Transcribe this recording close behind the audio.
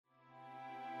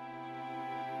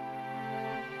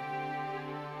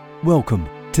Welcome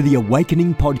to the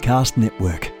Awakening Podcast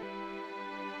Network.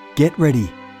 Get ready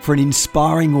for an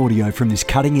inspiring audio from this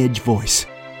cutting-edge voice.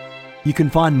 You can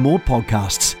find more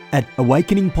podcasts at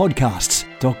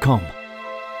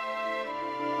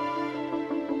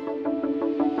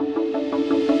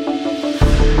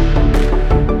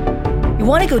awakeningpodcasts.com. You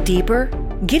want to go deeper?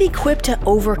 Get equipped to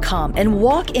overcome and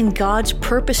walk in God's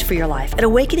purpose for your life at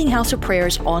Awakening House of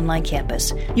Prayer's online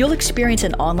campus. You'll experience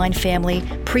an online family,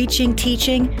 preaching,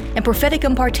 teaching, and prophetic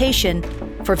impartation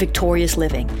for victorious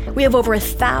living. We have over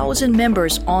 1,000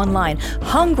 members online,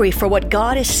 hungry for what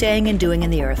God is saying and doing in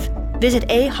the earth. Visit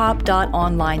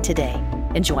ahop.online today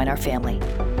and join our family.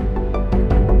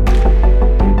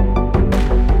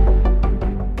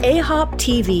 AHOP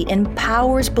TV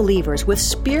empowers believers with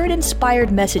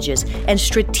Spirit-inspired messages and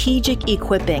strategic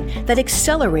equipping that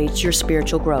accelerates your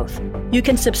spiritual growth. You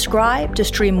can subscribe to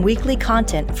stream weekly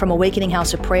content from Awakening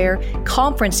House of Prayer,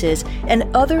 conferences, and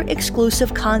other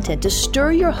exclusive content to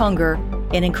stir your hunger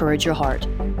and encourage your heart.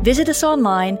 Visit us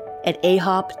online at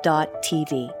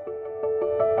ahop.tv.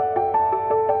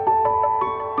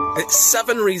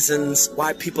 7 reasons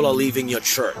why people are leaving your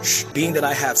church. Being that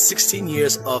I have 16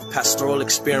 years of pastoral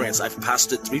experience, I've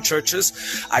pastored 3 churches.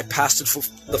 I pastored for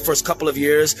the first couple of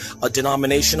years a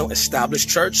denominational established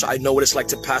church. I know what it's like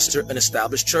to pastor an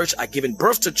established church. I've given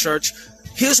birth to church.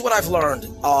 Here's what I've learned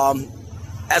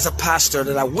as a pastor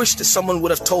that I wish that someone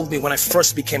would have told me when I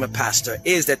first became a pastor,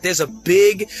 is that there's a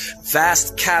big,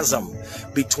 vast chasm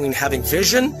between having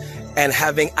vision and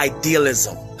having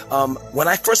idealism. When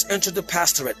I first entered the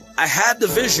pastorate, I had the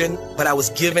vision, but I was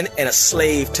given and a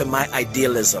slave to my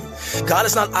idealism. God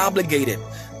is not obligated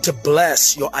to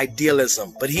bless your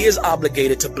idealism, but He is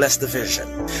obligated to bless the vision.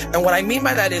 And what I mean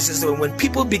by that is that when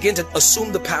people begin to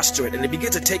assume the pastorate and they begin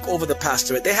to take over the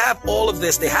pastorate, they have all of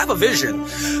this, they have a vision,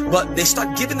 but they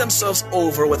start giving themselves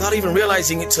over without even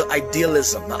realizing it to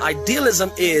idealism. Now,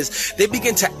 idealism is they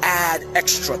begin to add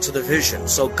extra to the vision.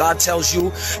 So God tells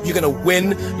you you're going to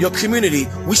win your community.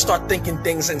 We start thinking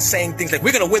things and saying things like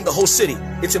we're going to win the whole city.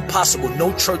 It's impossible.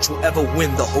 No church will ever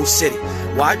win the whole city.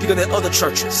 Why? Because there are other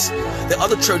churches. There are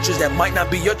other churches that might not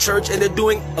be your church, and they're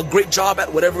doing a great job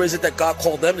at whatever is it that God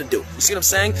called them to do. You see what I'm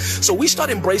saying? So we start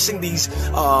embracing these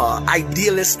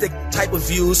idealistic type of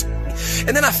views.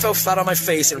 And then I fell flat on my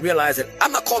face and realized that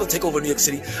I'm not called to take over New York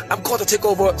City. I'm called to take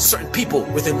over certain people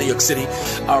within New York City.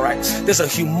 All right. There's a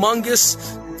humongous,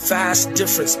 vast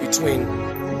difference between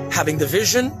having the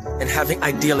vision and having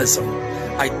idealism.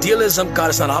 Idealism, God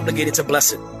is not obligated to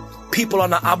bless it. People are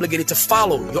not obligated to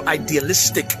follow your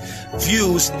idealistic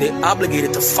views. They're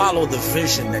obligated to follow the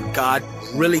vision that God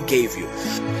really gave you.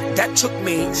 That took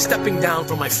me stepping down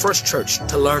from my first church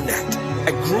to learn that.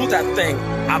 I grew that thing.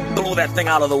 I blew that thing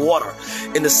out of the water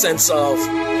in the sense of,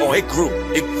 it grew.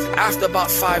 After about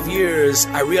 5 years,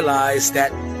 I realized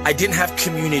that I didn't have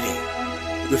community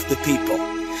with the people.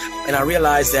 And I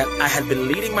realized that I had been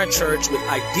leading my church with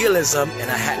idealism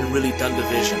and I hadn't really done the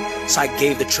vision. So I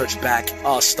gave the church back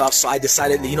stuff. So I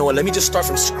decided, let me just start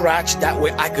from scratch. That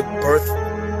way I could birth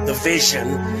the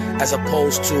vision as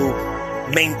opposed to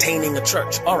maintaining a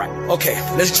church. All right. Okay.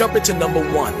 Let's jump into number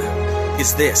 1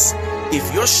 is this.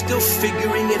 If you're still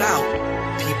figuring it out,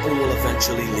 people will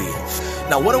eventually leave.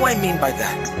 Now, what do I mean by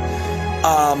that?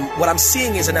 What I'm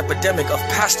seeing is an epidemic of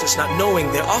pastors not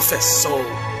knowing their office. So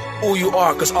who you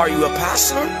are, because are you a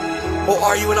pastor or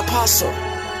are you an apostle?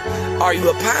 Are you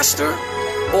a pastor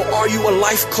or are you a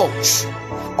life coach?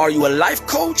 Are you a life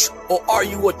coach or are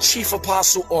you a chief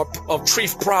apostle or a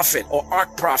chief prophet or arch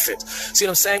prophet? See what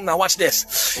I'm saying? Now watch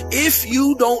this. If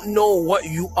you don't know what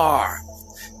you are,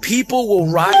 people will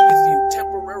ride with you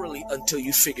temporarily until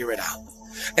you figure it out.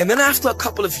 And then after a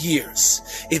couple of years,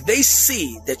 if they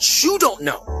see that you don't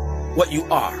know what you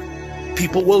are,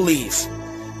 people will leave.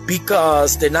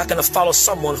 Because they're not going to follow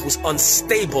someone who's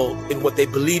unstable in what they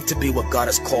believe to be what God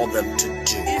has called them to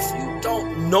do. If you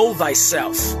don't know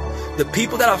thyself, the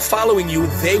people that are following you,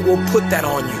 they will put that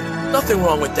on you. Nothing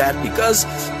wrong with that, because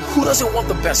who doesn't want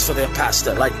the best for their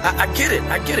pastor? Like, I get it.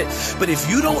 But if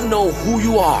you don't know who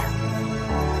you are,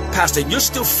 pastor, and you're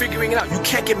still figuring it out, you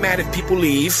can't get mad if people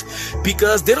leave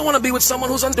because they don't want to be with someone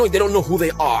who's undoing. They don't know who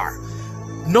they are.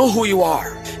 Know who you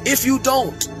are. If you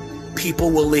don't,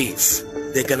 people will leave.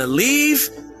 They're going to leave.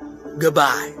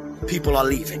 Goodbye. People are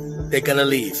leaving. They're going to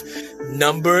leave.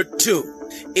 Number 2,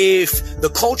 if the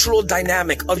cultural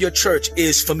dynamic of your church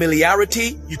is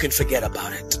familiarity, you can forget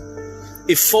about it.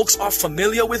 If folks are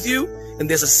familiar with you and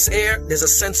there's a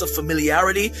sense of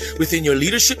familiarity within your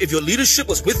leadership. If your leadership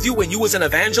was with you when you was an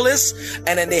evangelist,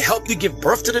 and then they helped you give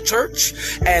birth to the church,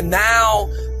 and now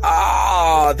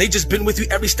they just been with you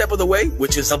every step of the way,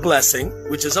 which is a blessing.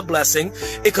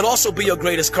 It could also be your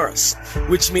greatest curse,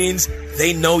 which means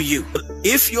they know you.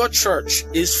 If your church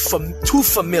is too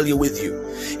familiar with you,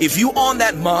 if you on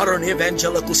that modern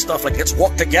evangelical stuff, like let's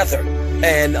walk together,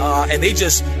 and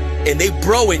they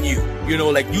bro in you,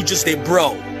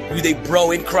 they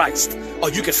bro in Christ, or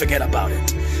you can forget about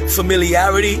it.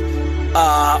 Familiarity,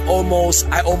 I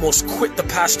almost quit the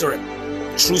pastorate.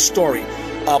 True story.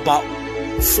 About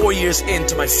 4 years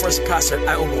into my first pastorate,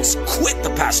 I almost quit the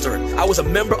pastorate. I was a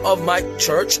member of my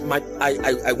church.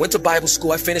 I went to Bible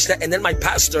school. I finished that. And then my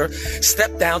pastor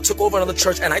stepped down, took over another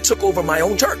church, and I took over my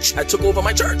own church. I took over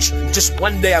my church. Just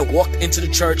one day I walked into the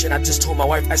church and I just told my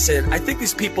wife, I said, I think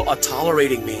these people are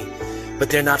tolerating me, but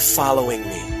they're not following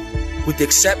me, with the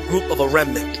except group of a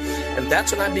remnant. And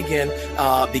that's when I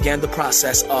began the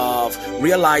process of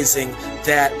realizing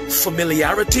that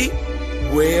familiarity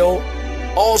will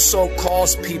also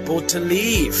cause people to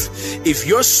leave. If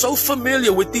you're so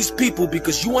familiar with these people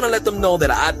because you want to let them know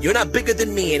that you're not bigger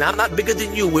than me and I'm not bigger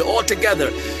than you, we're all together.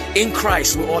 In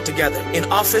Christ, we're all together. In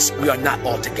office, we are not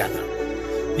all together.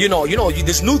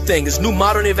 This new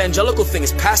modern evangelical thing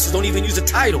is pastors don't even use a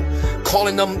title.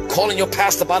 Calling your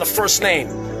pastor by the first name.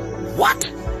 What?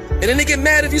 And then they get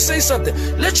mad if you say something.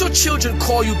 Let your children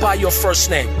call you by your first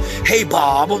name. Hey,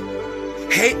 Bob.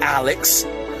 Hey, Alex.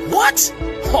 What?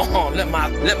 Oh, let my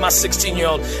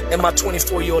 16-year-old and my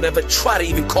 24-year-old ever try to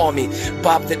even call me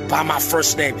Bob by my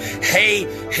first name.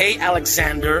 Hey,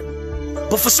 Alexander.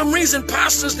 But for some reason,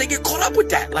 pastors, they get caught up with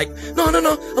that. Like, no,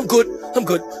 I'm good.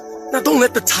 Now, don't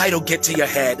let the title get to your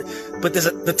head. But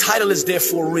the title is there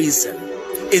for a reason.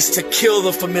 It's to kill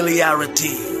the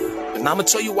familiarity. And I'm going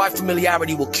to tell you why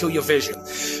familiarity will kill your vision.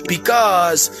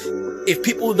 Because if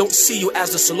people don't see you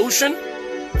as the solution,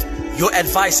 your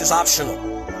advice is optional.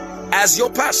 As your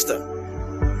pastor,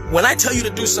 when I tell you to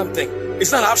do something,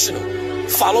 it's not optional.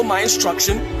 Follow my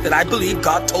instruction that I believe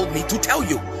God told me to tell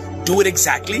you. Do it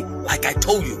exactly like I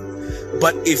told you.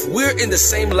 But if we're in the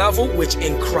same level, which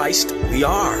in Christ we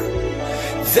are,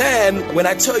 then when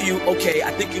I tell you, okay,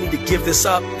 I think you need to give this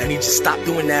up, I need to stop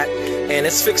doing that, and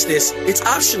let's fix this, it's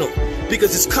optional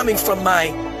because it's coming from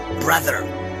my brother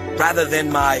rather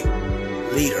than my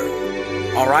leader.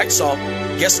 All right, so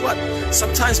guess what?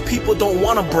 Sometimes people don't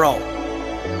want a bro.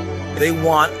 They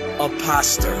want a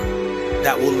pastor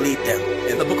that will lead them.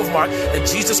 In the book of Mark, that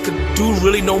Jesus could do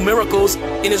really no miracles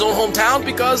in his own hometown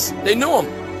because they knew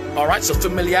him. All right, so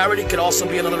familiarity could also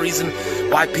be another reason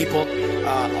why people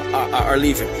are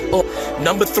leaving. Oh,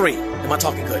 number 3. Am I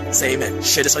talking good? Say amen.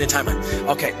 Share this on your timeline.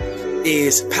 Okay,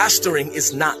 is pastoring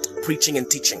is not preaching and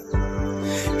teaching.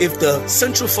 If the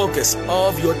central focus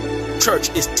of your church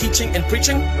is teaching and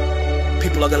preaching,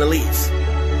 people are going to leave.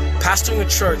 Pastoring a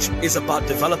church is about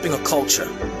developing a culture,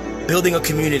 building a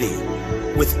community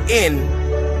within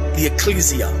the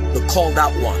ecclesia, the called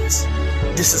out ones.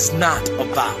 This is not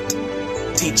about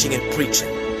teaching and preaching.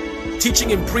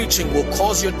 Teaching and preaching will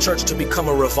cause your church to become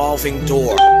a revolving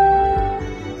door.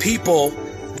 People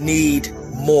need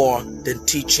more than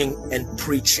teaching and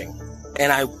preaching.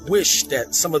 And I wish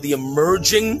that some of the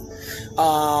emerging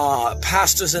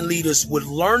pastors and leaders would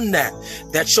learn that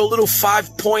your little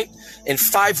 5-point and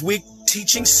 5-week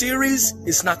teaching series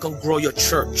is not going to grow your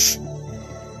church.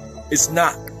 It's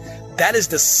not. That is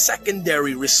the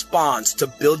secondary response to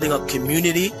building a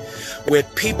community where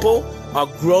people are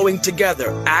growing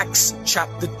together. Acts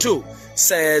chapter 2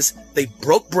 says they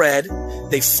broke bread,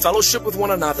 they fellowship with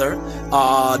one another.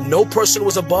 No person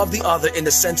was above the other in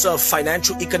the sense of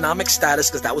financial economic status,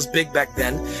 because that was big back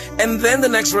then. And then the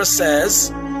next verse says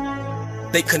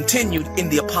they continued in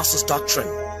the apostles' doctrine.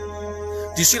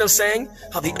 Do you see what I'm saying?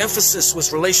 How the emphasis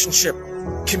was relationship,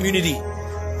 community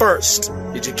first.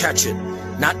 Did you catch it?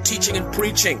 Not teaching and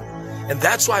preaching. And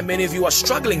that's why many of you are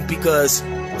struggling, because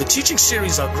the teaching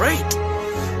series are great.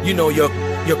 You know, your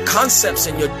concepts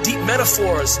and your deep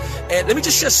metaphors. And let me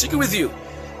just share a secret with you.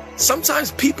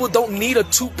 Sometimes people don't need a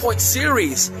 2-point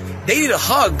series. They need a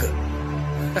hug.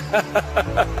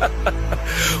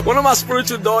 One of my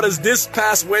spiritual daughters this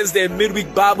past Wednesday in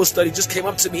midweek Bible study just came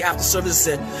up to me after service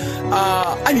and said,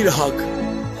 I need a hug.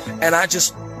 And I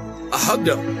hugged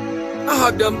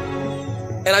them.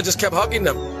 And I just kept hugging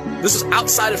them. This was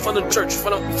outside in front of the church, in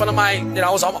front of my,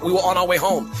 we were on our way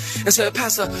home. And said,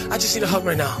 Pastor, I just need a hug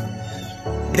right now.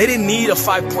 They didn't need a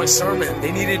 5-point sermon.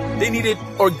 They needed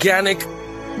organic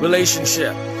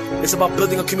relationship. It's about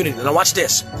building a community. Now watch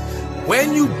this.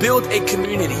 When you build a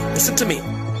community, listen to me.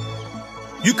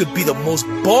 You could be the most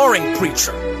boring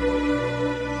preacher.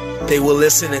 They will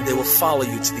listen and they will follow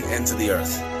you to the ends of the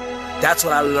earth. That's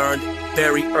what I learned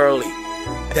very early,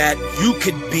 that you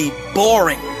could be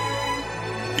boring.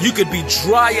 You could be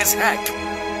dry as heck.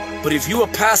 But if you're a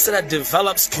pastor that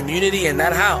develops community in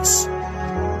that house,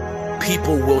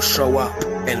 people will show up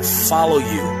and follow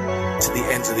you to the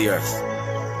ends of the earth.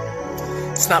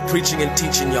 It's not preaching and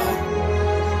teaching,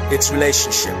 y'all. It's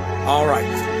relationship. All right.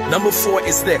 Number 4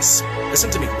 is this. Listen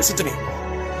to me.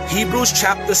 Hebrews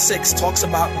chapter 6 talks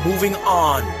about moving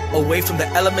on away from the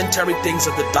elementary things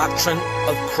of the doctrine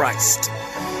of Christ.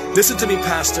 Listen to me,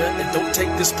 pastor, and don't take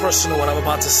this personal what I'm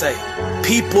about to say.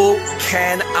 People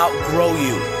can outgrow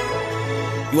you.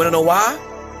 You want to know why?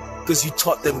 Because you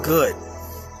taught them good.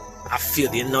 I feel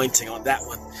the anointing on that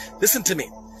one. Listen to me.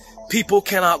 People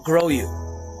can outgrow you.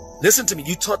 Listen to me.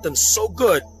 You taught them so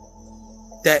good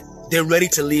that they're ready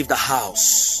to leave the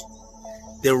house.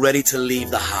 They're ready to leave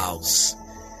the house.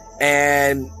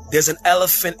 And there's an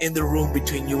elephant in the room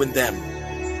between you and them.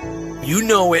 You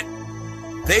know it.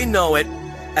 They know it.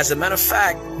 As a matter of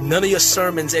fact, none of your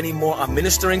sermons anymore are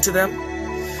ministering to them.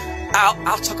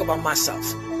 I'll talk about myself.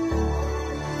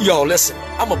 Yo, listen,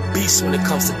 I'm a beast when it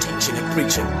comes to teaching and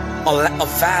preaching. A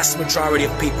vast majority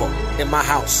of people in my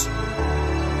house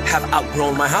have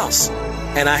outgrown my house.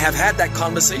 And I have had that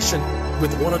conversation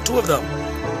with 1 or 2 of them.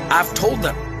 I've told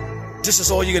them, this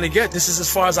is all you're going to get. This is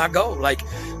as far as I go. Like,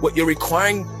 what you're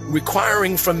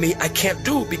requiring from me, I can't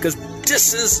do, because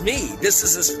this is me. This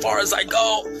is as far as I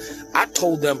go. I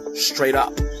told them straight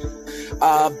up,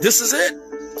 this is it.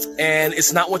 And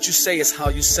it's not what you say, it's how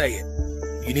you say it.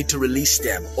 You need to release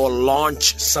them or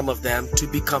launch some of them to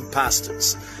become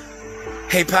pastors.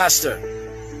 Hey, pastor,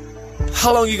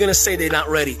 how long are you going to say they're not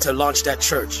ready to launch that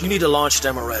church? You need to launch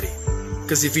them already.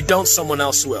 Because if you don't, someone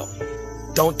else will.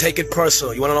 Don't take it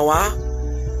personal. You want to know why?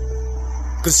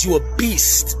 Because you're a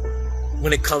beast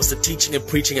when it comes to teaching and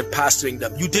preaching and pastoring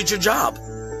them. You did your job.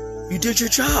 You did your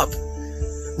job.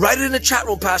 Write it in the chat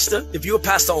room, pastor, if you're a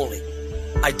pastor only.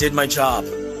 I did my job.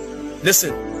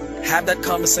 Listen, have that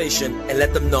conversation and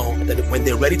let them know that when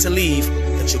they're ready to leave,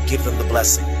 that you'll give them the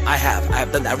blessing. I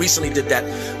have done that. I recently did that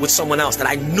with someone else that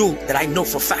I know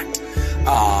for a fact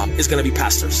is going to be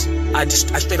pastors. I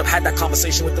straight up had that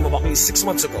conversation with them about maybe 6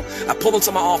 months ago. I pulled them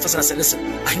to my office and I said, listen,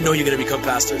 I know you're going to become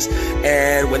pastors.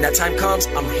 And when that time comes,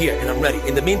 I'm here and I'm ready.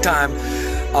 In the meantime,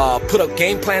 put a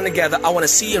game plan together. I want to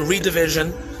see you in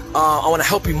redivision. I want to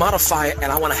help you modify it,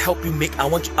 and I want to help you make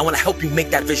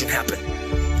that vision happen.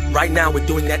 Right now, we're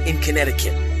doing that in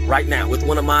Connecticut. Right now, with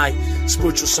one of my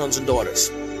spiritual sons and daughters.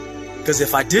 Because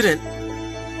if I didn't,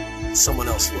 someone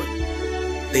else would.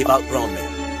 They've outgrown me.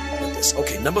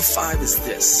 Okay, number 5 is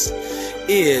this.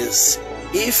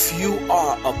 If you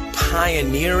are a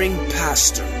pioneering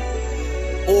pastor,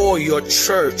 or your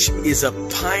church is a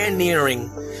pioneering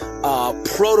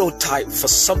prototype for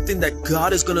something that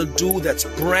God is going to do that's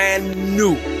brand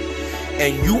new,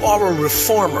 and you are a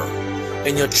reformer,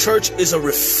 and your church is a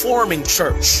reforming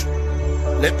church,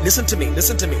 listen to me.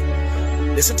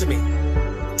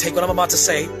 Take what I'm about to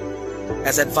say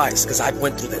as advice, because I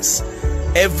went through this.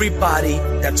 Everybody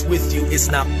that's with you is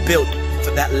not built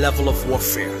for that level of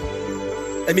warfare.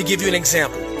 Let me give you an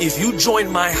example. If you join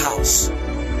my house,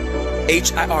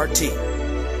 HIRT,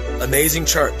 amazing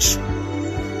church,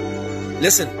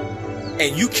 listen,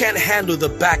 and you can't handle the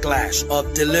backlash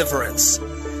of deliverance.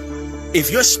 If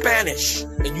you're Spanish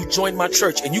and you join my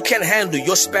church and you can't handle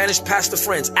your Spanish pastor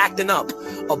friends acting up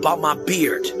about my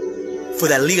beard for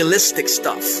that legalistic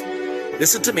stuff,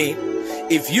 listen to me.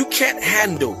 If you can't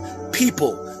handle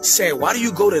people saying, why do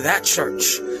you go to that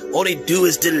church? All they do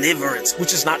is deliverance,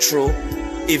 which is not true.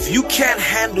 If you can't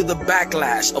handle the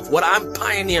backlash of what I'm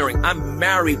pioneering, I'm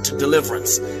married to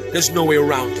deliverance. There's no way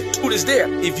around it. Truth is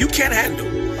there. If you can't handle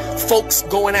folks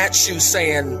going at you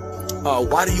saying,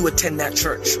 why do you attend that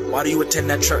church? Why do you attend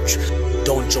that church?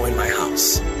 Don't join my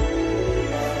house.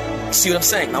 See what I'm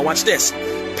saying? Now watch this.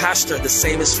 Pastor, the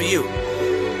same is for you.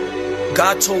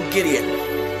 God told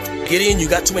Gideon, you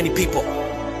got too many people.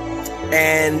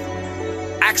 And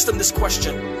asked them this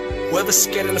question. Whoever's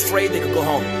scared and afraid, they can go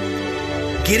home.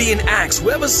 Gideon asked,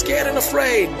 whoever's scared and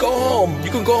afraid, go home. You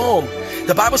can go home.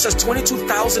 The Bible says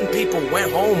 22,000 people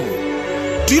went home.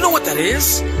 Do you know what that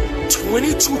is?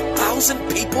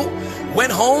 22,000 people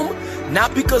went home,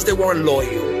 not because they weren't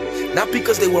loyal, not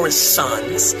because they weren't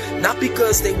sons, not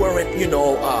because they weren't,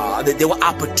 they were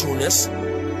opportunists.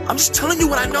 I'm just telling you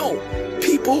what I know.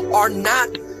 People are not,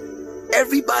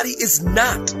 everybody is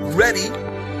not ready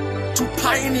to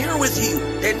pioneer with you.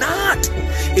 They're not.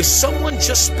 If someone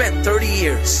just spent 30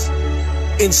 years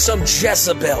in some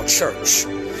Jezebel church,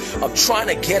 of trying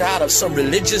to get out of some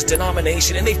religious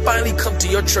denomination, and they finally come to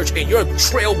your church and you're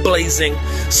trailblazing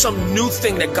some new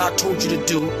thing that God told you to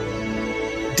do,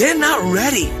 they're not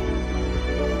ready.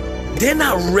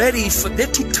 They're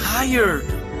too tired.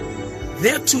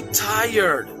 They're too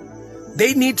tired.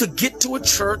 They need to get to a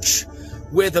church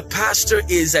where the pastor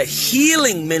is a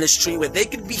healing ministry, where they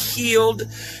can be healed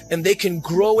and they can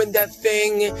grow in that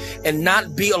thing and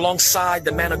not be alongside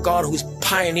the man of God who's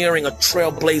pioneering a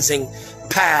trailblazing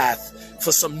path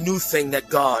for some new thing that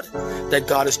God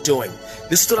is doing.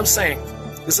 This is what I'm saying.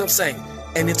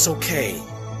 And it's okay.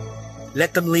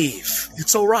 Let them leave.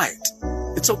 It's all right.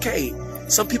 It's okay.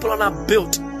 Some people are not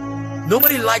built.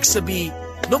 Nobody likes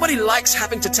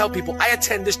having to tell people, I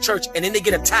attend this church, and then they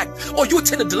get attacked. Oh, you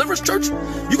attend a deliverance church?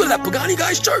 You go to that Pagani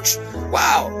guy's church?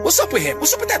 Wow, what's up with him?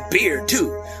 What's up with that beard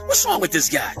too? What's wrong with this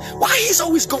guy? Why he's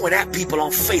always going at people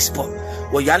on Facebook?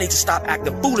 Well, y'all need to stop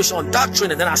acting foolish on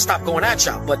doctrine, and then I'll stop going at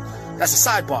y'all. But that's a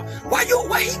sidebar. Why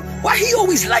he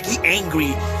always like he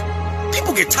angry?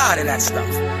 People get tired of that stuff.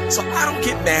 So I don't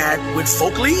get mad when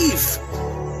folk leave.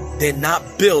 They're not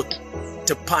built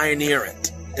to pioneer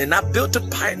it. They're not built to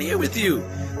pioneer with you.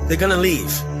 They're gonna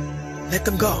leave. Let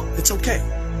them go. It's okay.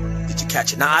 Did you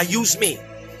catch it? Now I use me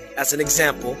as an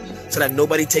example so that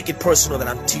nobody take it personal that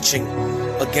I'm teaching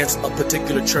against a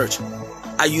particular church.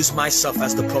 I use myself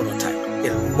as the prototype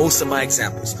in most of my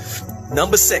examples.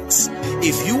 Number 6,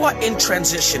 if you are in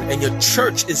transition and your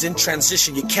church is in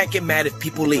transition, you can't get mad if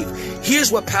people leave.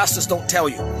 Here's what pastors don't tell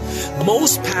you.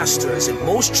 Most pastors and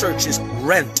most churches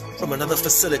rent from another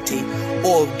facility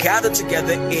or gather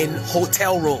together in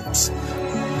hotel rooms.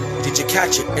 Did you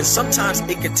catch it? And sometimes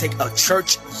it can take a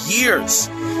church years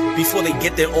before they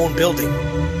get their own building.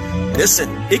 Listen,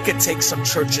 it could take some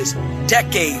churches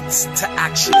decades to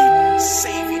actually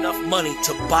save enough money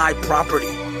to buy property.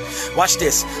 Watch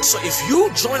this. So if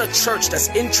you join a church that's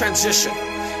in transition,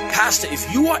 pastor,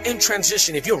 if you are in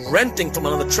transition, if you're renting from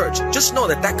another church, just know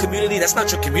that community, that's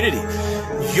not your community.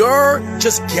 You're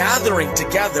just gathering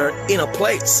together in a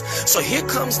place. So here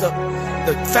comes the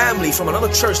family from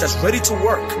another church that's ready to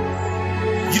work.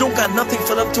 You don't got nothing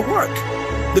for them to work.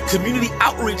 The community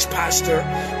outreach pastor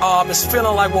is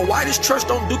feeling like, well, why this church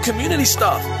don't do community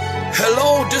stuff?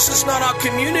 Hello, this is not our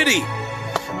community.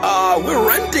 We're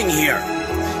renting here.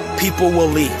 People will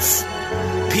leave.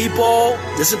 People,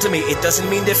 listen to me, it doesn't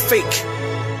mean they're fake.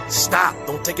 Stop,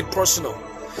 don't take it personal.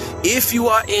 If you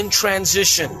are in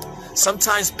transition,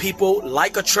 sometimes people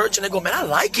like a church and they go, man, I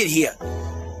like it here.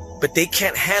 But they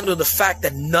can't handle the fact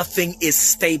that nothing is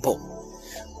stable.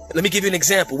 Let me give you an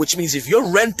example, which means if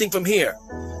you're renting from here,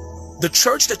 the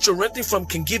church that you're renting from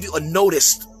can give you a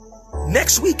notice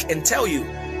next week and tell you,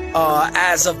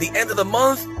 as of the end of the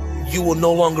month, you will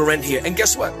no longer rent here. And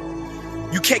guess what?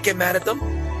 You can't get mad at them.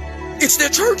 It's their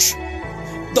church.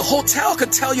 The hotel can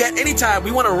tell you at any time,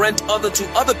 we want to rent to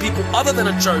other people other than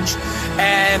a church,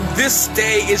 and this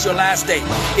day is your last day.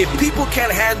 If people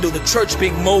can't handle the church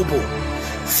being mobile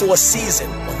for a season,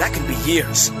 well, that can be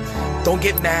years. Don't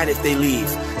get mad if they leave.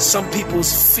 Some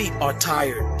people's feet are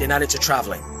tired. They're not into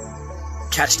traveling.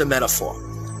 Catch the metaphor.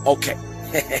 Okay.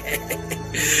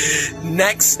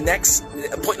 Next,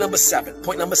 point number 7.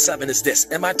 Point number 7 is this.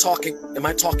 Am I talking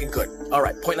good? All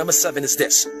right. Point number 7 is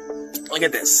this. Look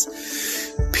at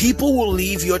this. People will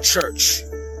leave your church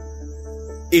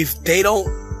if they don't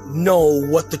know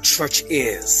what the church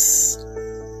is.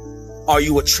 Are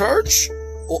you a church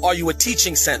or are you a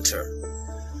teaching center?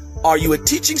 Are you a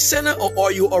teaching center or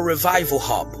are you a revival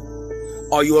hub?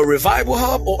 Are you a revival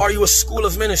hub or are you a school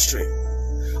of ministry?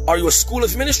 Are you a school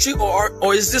of ministry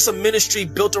or is this a ministry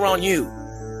built around you?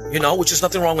 You know, which is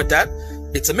nothing wrong with that.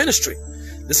 It's a ministry.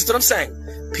 This is what I'm saying.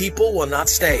 People will not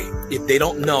stay if they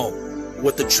don't know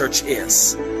what the church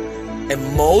is.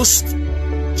 And most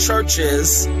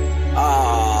churches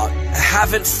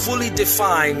haven't fully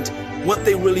defined what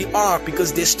they really are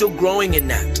because they're still growing in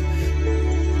that.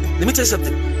 Let me tell you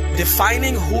something.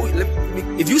 Defining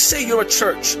if you say you're a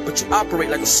church, but you operate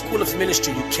like a school of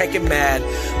ministry, you can't get mad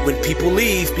when people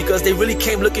leave because they really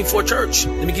came looking for a church.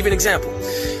 Let me give you an example.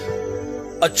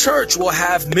 A church will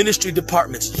have ministry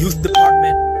departments, youth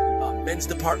department, men's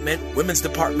department, women's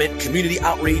department, community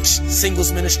outreach,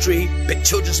 singles ministry, big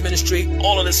children's ministry,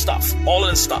 all of this stuff,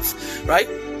 right?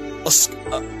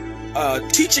 A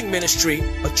teaching ministry,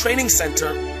 a training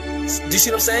center. Do you see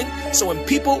what I'm saying? So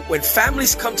when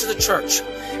families come to the church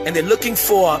and they're looking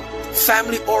for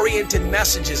family-oriented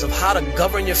messages of how to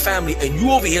govern your family, and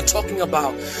you over here talking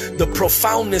about the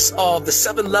profoundness of the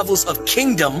 7 levels of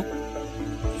kingdom,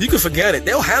 you can forget it.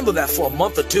 They'll handle that for a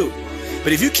month or 2.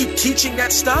 But if you keep teaching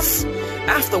that stuff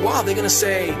after a while, they're going to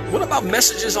say, what about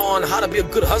messages on how to be a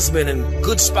good husband and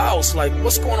good spouse? Like,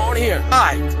 what's going on here?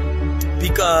 Why?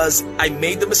 Because I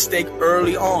made the mistake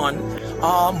early on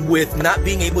with not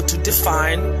being able to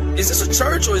define, is this a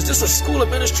church or is this a school of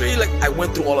ministry? Like, I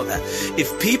went through all of that.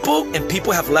 If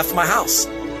people have left my house,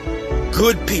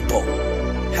 good people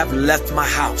have left my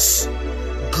house,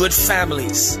 good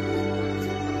families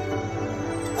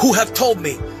who have told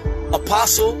me,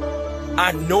 Apostle,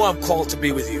 I know I'm called to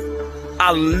be with you.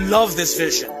 I love this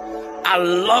vision. I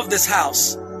love this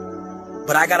house.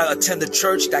 But I got to attend a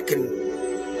church that can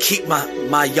keep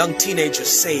my young teenagers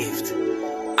saved.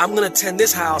 I'm going to attend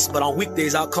this house, but on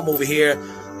weekdays I'll come over here.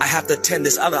 I have to attend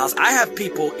this other house. I have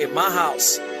people in my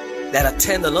house that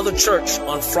attend another church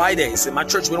on Fridays. In my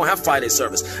church, we don't have Friday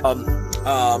service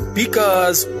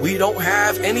because we don't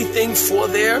have anything for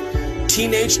their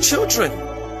teenage children.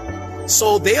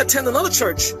 So they attend another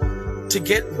church to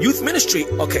get youth ministry.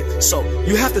 Okay, so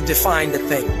you have to define the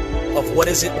thing of what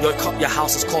is it your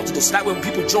house is called to do. So that way when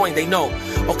people join, they know,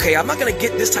 okay, I'm not going to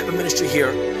get this type of ministry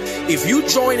here. If you're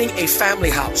joining a family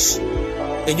house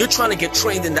and you're trying to get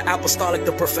trained in the apostolic,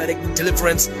 the prophetic,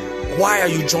 deliverance, why are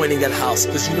you joining that house?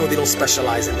 Because you know they don't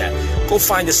specialize in that. Go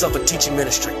find yourself a teaching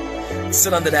ministry.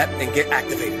 Sit under that and get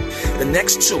activated. The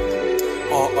next two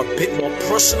are a bit more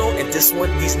personal, and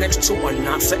these next two are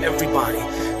not for everybody.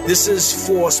 This is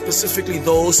for specifically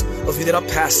those of you that are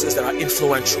pastors that are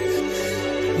influential.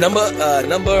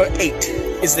 Number 8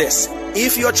 is this.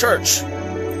 If your church,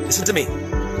 listen to me,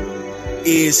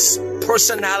 is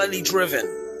personality driven,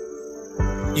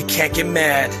 you can't get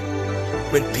mad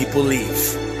when people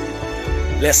leave.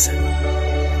 Listen,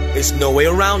 there's no way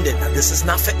around it. Now, this is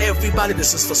not for everybody.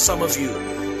 This is for some of you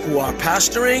who are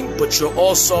pastoring, but you're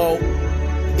also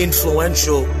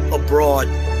influential abroad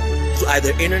through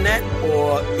either internet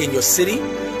or in your city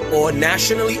or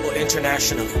nationally or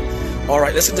internationally. All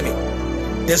right, listen to me.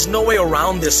 There's no way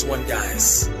around this one,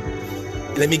 guys.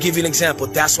 Let me give you an example.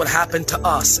 That's what happened to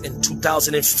us in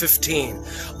 2015.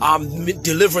 Our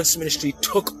deliverance ministry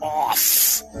took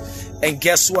off. And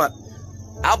guess what?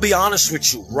 I'll be honest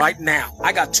with you right now.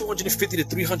 I got 250 to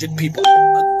 300 people.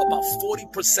 About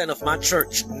 40% of my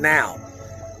church now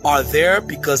are there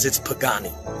because it's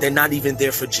Pagani. They're not even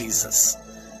there for Jesus.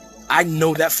 I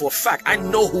know that for a fact. I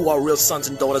know who are real sons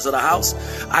and daughters of the house.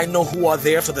 I know who are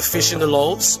there for the fish and the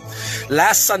loaves.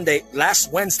 Last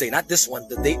Wednesday, not this one,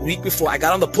 the week before, I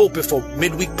got on the pulpit for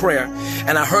midweek prayer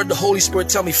and I heard the Holy Spirit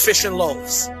tell me fish and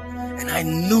loaves. And I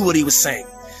knew what he was saying.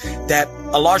 That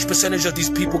a large percentage of these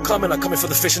people are coming for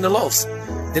the fish and the loaves.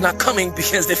 They're not coming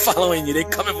because they're following you. They're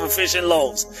coming for fish and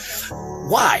loaves.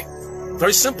 Why?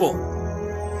 Very simple.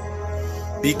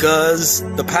 Because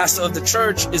the pastor of the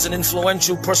church is an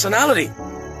influential personality.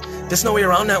 There's no way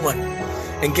around that one.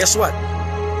 And guess what?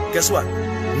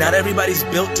 Not everybody's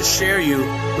built to share you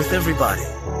with everybody.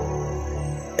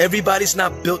 Everybody's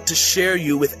not built to share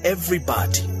you with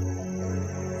everybody.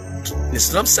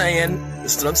 Listen what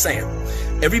I'm saying.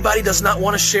 Everybody does not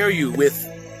want to share you with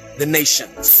the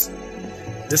nations.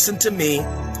 Listen to me.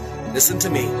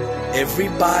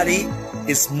 Everybody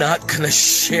is not going to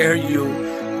share you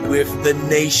with the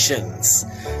nations.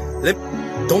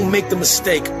 Don't make the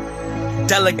mistake.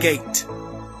 Delegate.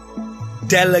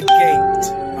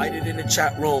 Write it in the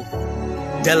chat room.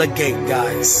 Delegate,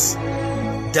 guys.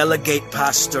 Delegate,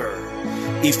 pastor.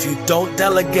 If you don't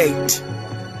delegate,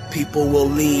 people will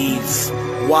leave.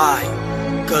 Why?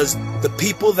 Because the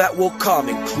people that will come,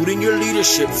 including your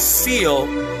leadership, feel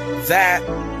that,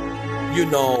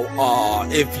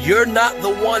 if you're not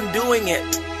the one doing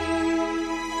it,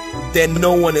 then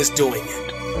no one is doing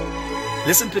it.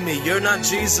 Listen to me. You're not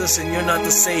Jesus and you're not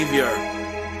the Savior.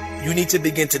 You need to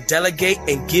begin to delegate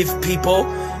and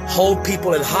hold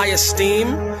people in high esteem.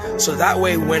 So that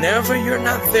way, whenever you're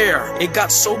not there, it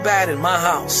got so bad in my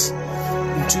house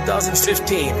in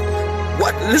 2015.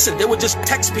 Listen, they would just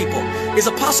text people. Is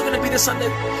Apostle going to be there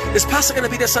Sunday? Is Pastor going to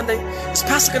be there Sunday? Is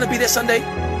Pastor going to be there Sunday?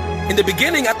 In the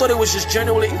beginning, I thought it was just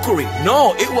general inquiry.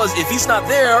 No, it was, if he's not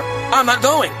there, I'm not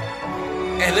going.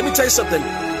 And let me tell you something.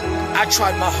 I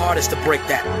tried my hardest to break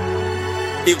that.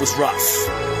 It was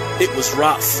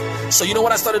rough. So you know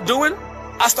what I started doing?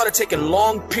 I started taking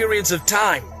long periods of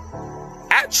time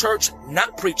at church,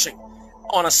 not preaching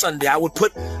on a Sunday. I would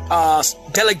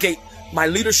delegate my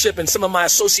leadership and some of my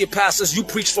associate pastors. You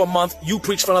preach for a month, you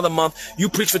preach for another month, you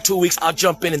preach for 2 weeks, I'll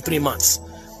jump in 3 months.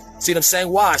 See what I'm saying?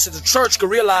 Why? So the church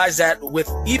could realize that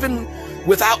even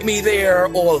without me there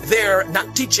or there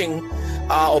not teaching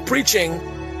or preaching,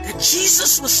 that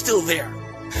Jesus was still there.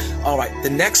 All right, the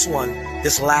next one,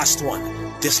 this last one,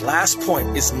 this last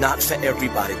point is not for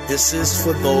everybody. This is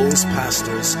for those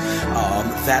pastors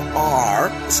that are,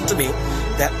 listen to me,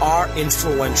 that are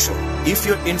influential. If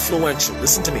you're influential,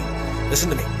 listen to me.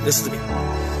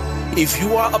 If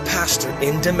you are a pastor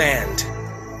in demand,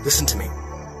 listen to me,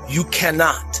 you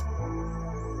cannot,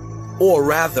 or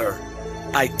rather,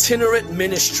 itinerant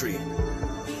ministry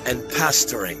and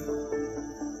pastoring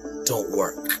don't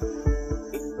work.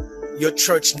 Your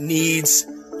church needs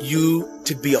you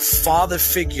to be a father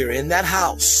figure in that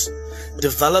house,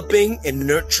 developing and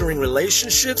nurturing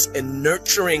relationships and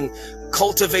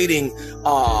cultivating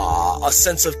a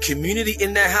sense of community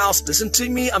in that house. Listen to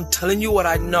me, I'm telling you what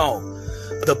I know.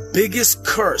 The biggest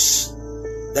curse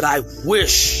that I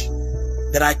wish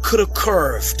that I could have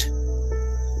curved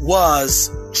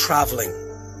was traveling.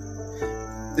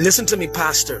 Listen to me,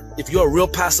 pastor. If you're a real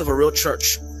pastor of a real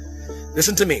church,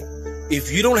 listen to me.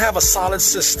 If you don't have a solid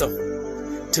system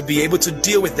to be able to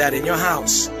deal with that in your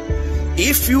house,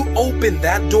 if you open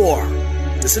that door,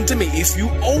 listen to me, if you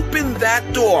open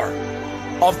that door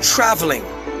of traveling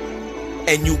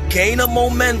and you gain a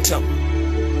momentum,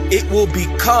 it will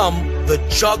become the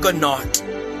juggernaut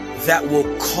that will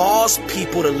cause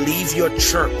people to leave your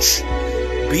church,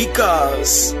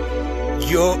 because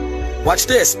watch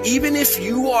this, even if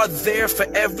you are there for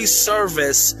every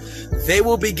service, they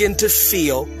will begin to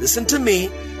feel, listen to me,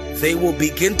 they will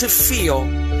begin to feel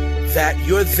that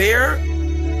you're there,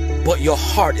 but your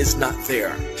heart is not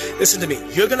there. Listen to me,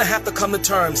 you're going to have to come to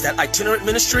terms that itinerant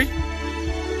ministry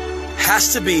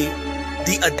has to be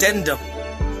the addendum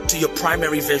to your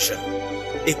primary vision.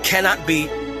 It cannot be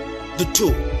the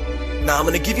two. Now, I'm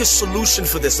going to give you a solution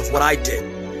for this of what I did.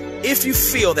 If you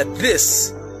feel that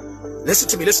this, listen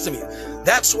to me.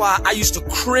 That's why I used to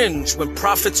cringe when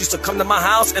prophets used to come to my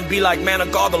house and be like, man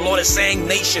of God, the Lord is saying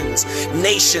nations.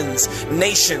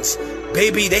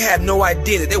 Baby, they had no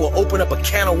idea that they will open up a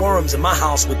can of worms in my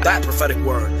house with that prophetic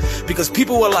word. Because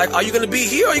people were like, are you going to be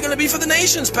here? Or are you going to be for the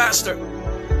nations, pastor?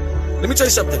 Let me tell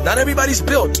you something. Not everybody's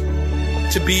built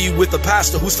to be with a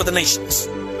pastor who's for the nations.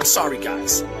 I'm sorry,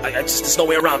 guys. There's no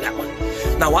way around that one.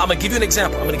 Now, I'm going to give you an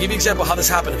example. I'm going to give you an example of how this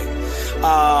happened to me.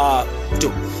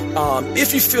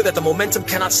 If you feel that the momentum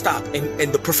cannot stop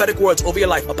and the prophetic words over your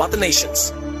life about the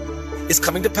nations is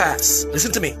coming to pass,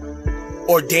 listen to me.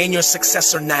 Ordain your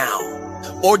successor now.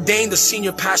 Ordain the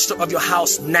senior pastor of your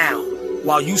house now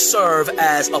while you serve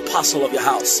as apostle of your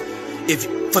house.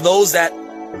 For those that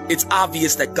it's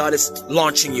obvious that God is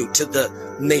launching you to the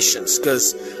nations.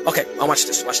 Because, okay, watch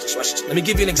this. Let me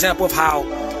give you an example of how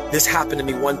this happened to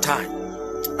me one time.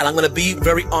 And I'm going to be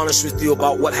very honest with you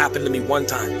about what happened to me one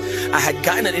time. I had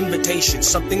gotten an invitation,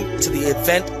 something to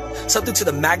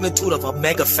the magnitude of a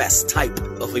mega fest type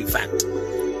of event.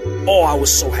 Oh, I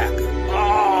was so happy.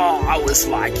 Oh, I was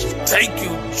like, thank you,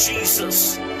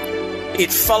 Jesus.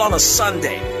 It fell on a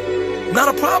Sunday. Not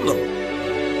a problem.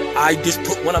 I just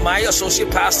put one of my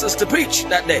associate pastors to preach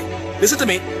that day. Listen to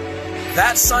me.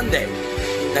 That Sunday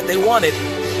that they wanted,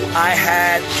 I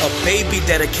had a baby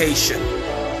dedication.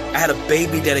 I had a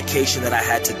baby dedication that I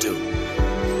had to do.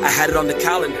 I had it on the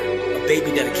calendar, a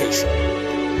baby dedication.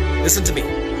 Listen to me.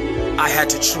 I had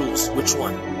to choose which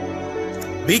one.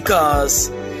 Because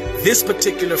this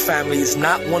particular family is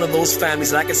not one of those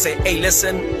families that I can say, hey,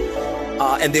 listen,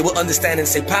 and they will understand and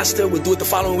say, Pastor, we'll do it the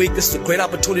following week. This is a great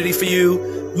opportunity for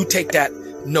you. You take that.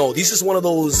 No, this is one of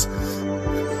those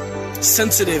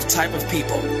sensitive type of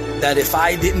people that if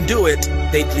I didn't do it,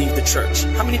 they'd leave the church.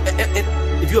 How many,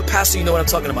 if you're a pastor, you know what I'm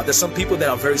talking about. There's some people that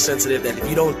are very sensitive that if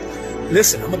you don't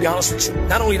listen, I'm going to be honest with you.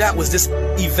 Not only that was this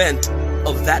event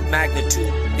of that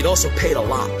magnitude, it also paid a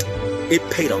lot. It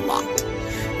paid a lot.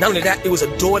 Not only that, it was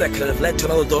a door that could have led to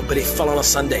another door, but it fell on a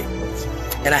Sunday.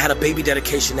 And I had a baby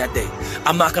dedication that day.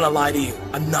 I'm not going to lie to you.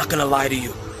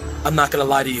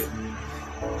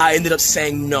 I ended up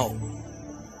saying no,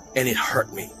 and it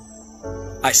hurt me.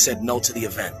 I said no to the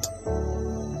event.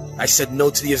 And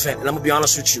I'm going to be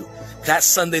honest with you. That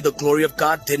Sunday, the glory of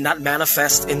God did not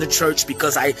manifest in the church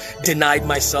because I denied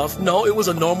myself. No, it was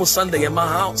a normal Sunday in my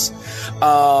house.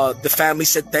 The family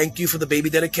said thank you for the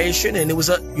baby dedication, and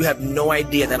you have no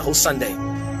idea that whole Sunday.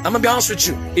 I'm going to be honest with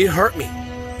you. It hurt me.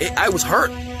 I was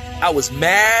hurt. I was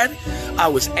mad. I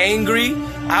was angry.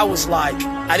 I was like,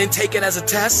 I didn't take it as a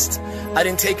test. I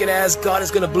didn't take it as God is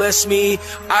going to bless me.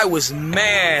 I was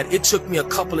mad. It took me a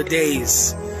couple of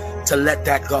days to let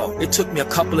that go. It took me a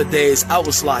couple of days. I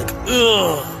was like,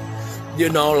 ugh,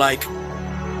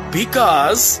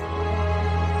 because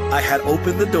I had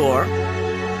opened the door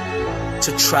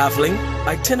to traveling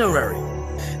itinerary.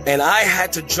 And I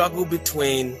had to juggle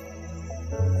between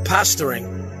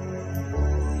pastoring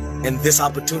and this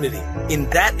opportunity. In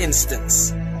that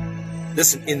instance,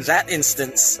 Listen, in that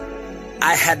instance,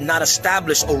 I had not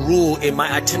established a rule in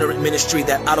my itinerant ministry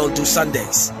that I don't do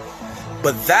Sundays.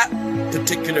 But that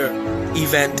particular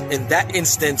event, in that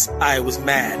instance, I was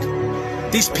mad.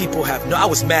 These people I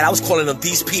was mad. I was calling them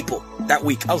these people that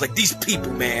week. I was like, these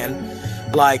people, man.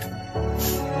 Like,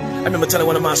 I remember telling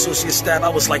one of my associate staff, I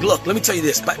was like, look, let me tell you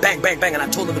this. Bang, bang, bang. And I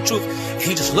told him the truth. And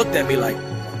he just looked at me like,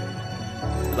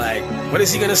 what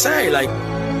is he going to say?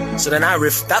 So then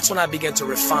that's when I began to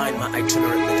refine my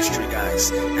itinerant ministry, guys.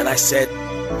 And I said,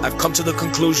 I've come to the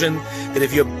conclusion that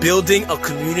if you're building a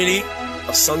community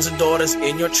of sons and daughters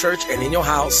in your church and in your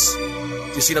house,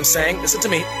 you see what I'm saying? Listen to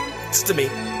me.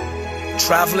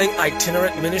 Traveling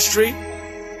itinerant ministry,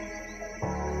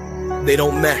 they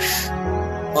don't mesh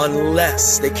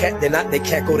unless they can't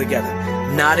go together.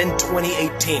 Not in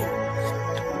 2018.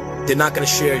 They're not going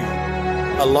to share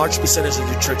you. A large percentage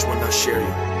of your church will not share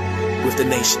you with the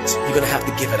nations. You're going to have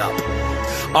to give it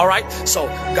up. All right. So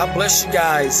God bless you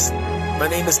guys. My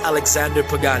name is Alexander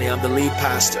Pagani. I'm the lead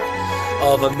pastor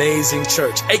of Amazing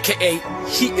Church, aka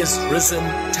He Is Risen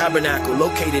Tabernacle,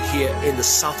 located here in the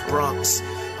South Bronx,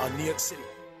 New York City.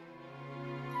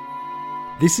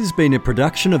 This has been a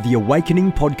production of the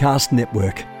Awakening Podcast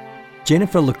Network.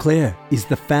 Jennifer Leclerc is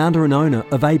the founder and owner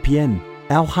of APN.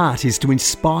 Our heart is to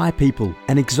inspire people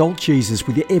and exalt Jesus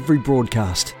with every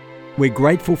broadcast. We're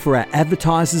grateful for our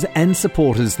advertisers and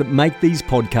supporters that make these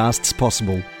podcasts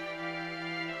possible.